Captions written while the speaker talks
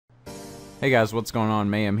Hey guys, what's going on?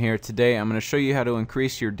 Mayhem here. Today I'm going to show you how to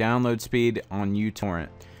increase your download speed on uTorrent.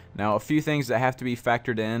 Now, a few things that have to be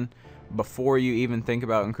factored in before you even think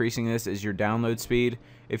about increasing this is your download speed.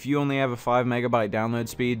 If you only have a 5 megabyte download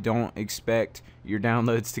speed, don't expect your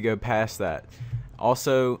downloads to go past that.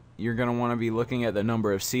 Also, you're going to want to be looking at the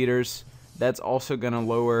number of seeders. That's also going to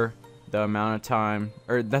lower the amount of time,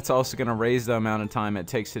 or that's also going to raise the amount of time it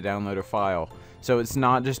takes to download a file. So it's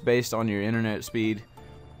not just based on your internet speed.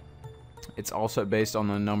 It's also based on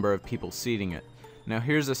the number of people seeding it. Now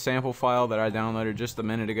here's a sample file that I downloaded just a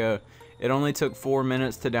minute ago. It only took 4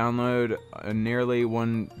 minutes to download a nearly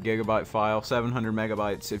 1 gigabyte file, 700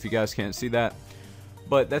 megabytes if you guys can't see that.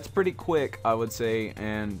 But that's pretty quick, I would say,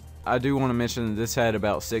 and I do want to mention that this had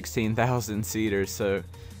about 16,000 seeders, so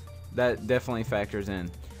that definitely factors in.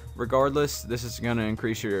 Regardless, this is going to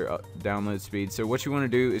increase your download speed. So what you want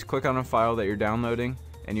to do is click on a file that you're downloading,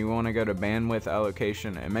 and you want to go to bandwidth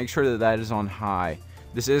allocation and make sure that that is on high.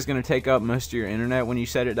 This is going to take up most of your internet when you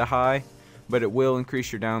set it to high, but it will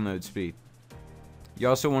increase your download speed. You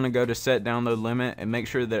also want to go to set download limit and make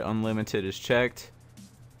sure that unlimited is checked.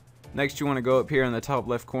 Next, you want to go up here in the top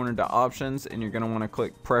left corner to options, and you're going to want to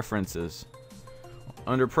click preferences.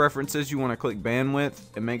 Under preferences, you want to click bandwidth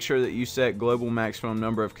and make sure that you set global maximum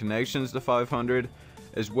number of connections to 500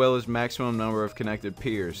 as well as maximum number of connected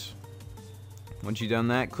peers. Once you've done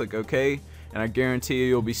that, click OK, and I guarantee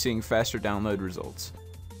you'll be seeing faster download results.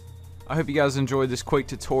 I hope you guys enjoyed this quick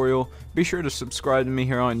tutorial. Be sure to subscribe to me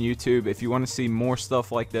here on YouTube if you want to see more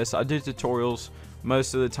stuff like this. I do tutorials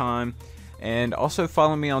most of the time. And also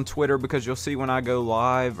follow me on Twitter, because you'll see when I go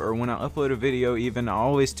live or when I upload a video even, I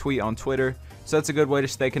always tweet on Twitter. So that's a good way to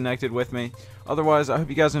stay connected with me. Otherwise, I hope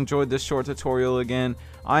you guys enjoyed this short tutorial again.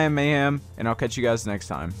 I am Mayhem, and I'll catch you guys next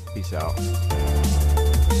time. Peace out.